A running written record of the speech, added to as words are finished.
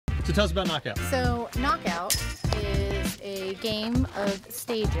So tell us about Knockout. So Knockout is a game of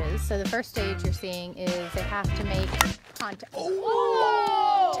stages. So the first stage you're seeing is they have to make contact.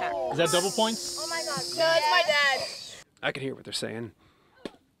 Oh! Is that double points? Oh my God. No, it's my dad. I can hear what they're saying.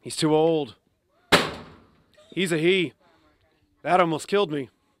 He's too old. He's a he. That almost killed me.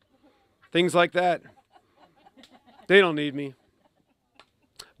 Things like that. They don't need me.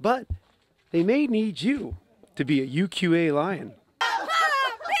 But they may need you to be a UQA Lion.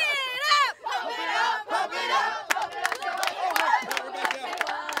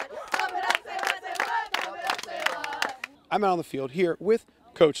 I'm out on the field here with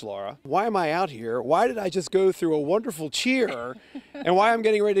Coach Laura. Why am I out here? Why did I just go through a wonderful cheer? And why I'm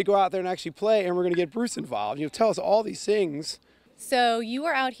getting ready to go out there and actually play, and we're going to get Bruce involved. You know, tell us all these things. So you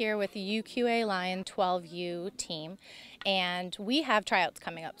are out here with the UQA Lion 12U team, and we have tryouts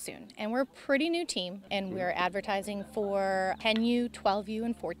coming up soon. And we're a pretty new team, and we're advertising for 10U, 12U,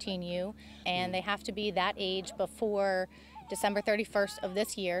 and 14U, and they have to be that age before December 31st of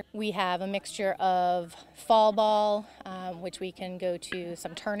this year. We have a mixture of fall ball, which we can go to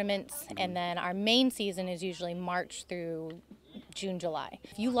some tournaments, and then our main season is usually March through June, July.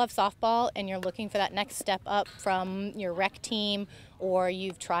 If you love softball and you're looking for that next step up from your rec team, or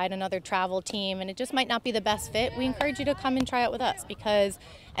you've tried another travel team and it just might not be the best fit, we encourage you to come and try out with us, because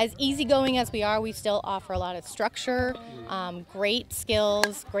as easygoing as we are, we still offer a lot of structure, great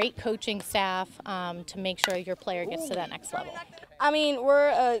skills, great coaching staff to make sure your player gets to that next level. I mean, we're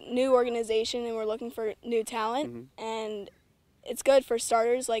a new organization and we're looking for new talent, and it's good for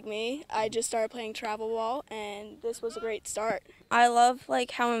starters like me. I just started playing travel ball, and this was a great start. I love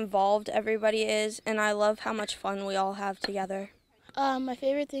how involved everybody is, and I love how much fun we all have together. My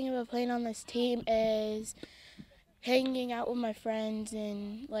favorite thing about playing on this team is hanging out with my friends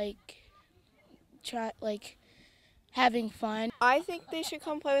and having fun. I think they should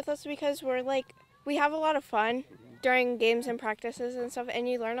come play with us because we have a lot of fun during games and practices and stuff, and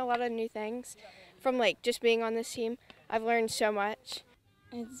you learn a lot of new things from just being on this team. I've learned so much.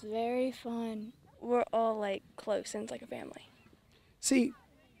 It's very fun. We're all close, and it's like a family. See,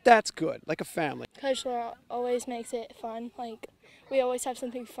 that's good, like a family. Coach Laura always makes it fun. We always have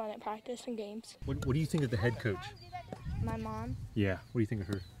something fun at practice and games. What do you think of the head coach? My mom. Yeah, what do you think of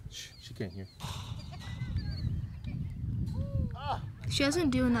her? Shh, she can't hear. She doesn't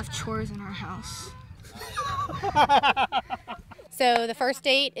do enough chores in our house. So the first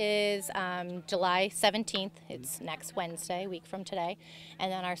date is July 17th. It's next Wednesday, a week from today.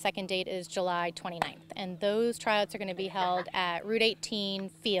 And then our second date is July 29th. And those tryouts are going to be held at Route 18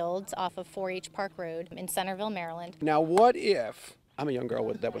 Fields off of 4H Park Road in Centerville, Maryland. Now, what if I'm a young girl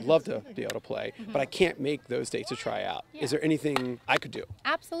that would love to be able to play, but I can't make those dates to try out? Yeah. Is there anything I could do?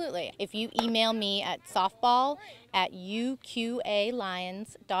 Absolutely. If you email me at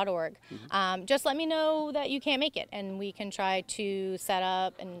softball@uqalions.org, just let me know that you can't make it, and we can try to set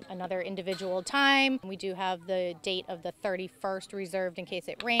up another individual time. We do have the date of the 31st reserved in case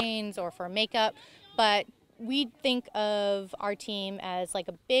it rains or for makeup, but we think of our team as a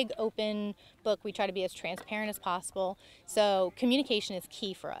big open book. We try to be as transparent as possible. So communication is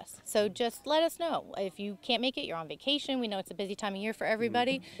key for us. So just let us know. If you can't make it, you're on vacation, we know it's a busy time of year for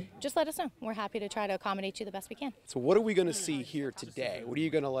everybody, just let us know. We're happy to try to accommodate you the best we can. So what are we going to see here today? What are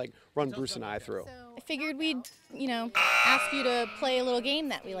you going to run Bruce and I through? I figured we'd, ask you to play a little game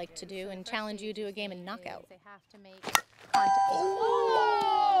that we like to do and challenge you to a game in Knockout. They have to make contact.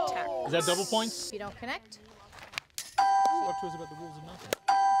 Is that double points? If you don't connect, Talk to us about the rules of Knockout.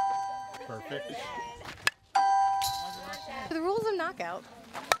 Perfect. for the rules of Knockout.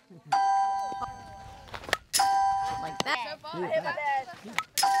 Like that.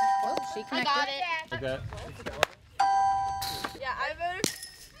 Well, she connected. I got it. Like that. Yeah, I voted.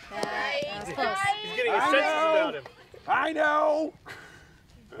 That was close. He's getting his senses about him. I know!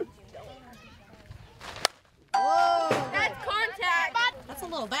 Whoa! That's contact. That's a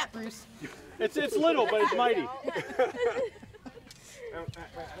little bat, Bruce. It's little, but it's mighty.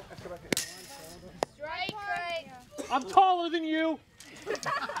 Strike, right. I'm taller than you.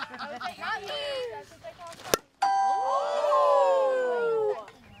 Oh!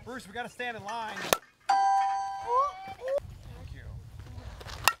 Bruce, we got to stand in line. Thank you.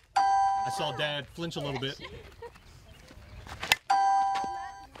 I saw Dad flinch a little bit.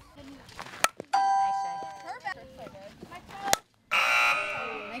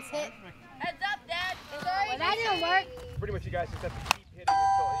 Nice hit. Heads up, Dad. Well, that didn't work. Pretty much you guys just have to keep hitting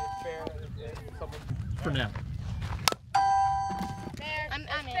until it's fair and someone... For now. I'm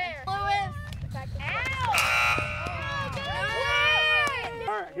in. Lewis.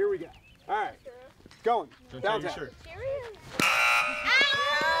 All right, here we go. All right, going. Don't tear your Downtown. shirt.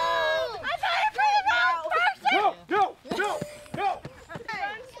 Ow!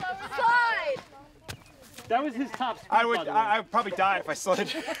 That was his top speed, I would by the way. I would probably die if I slid.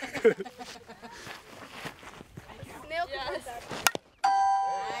 Snail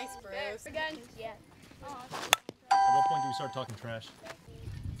Nice, Bruce. Again. Yeah. At what point do we start talking trash?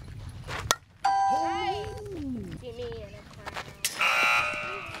 Hey. Give me an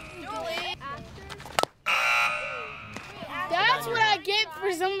Julie. That's what I get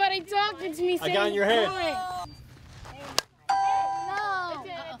for somebody talking to me. I got in your head. No.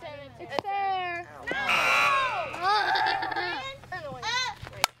 It's there.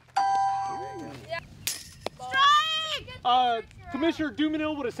 Commissioner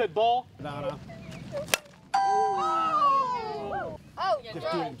Dumanil would have said ball. No. Oh,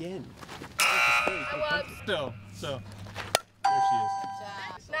 Just do it again. So there she is.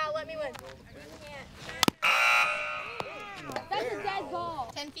 now let me win. That's a dead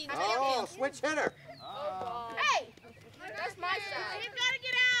ball. 10 feet. Oh, switch hitter. Hey, that's my side. You gotta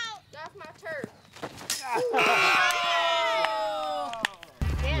get out. That's my turf.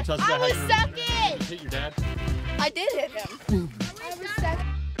 You tell us I about how was you sucking. hit your dad? I did hit him.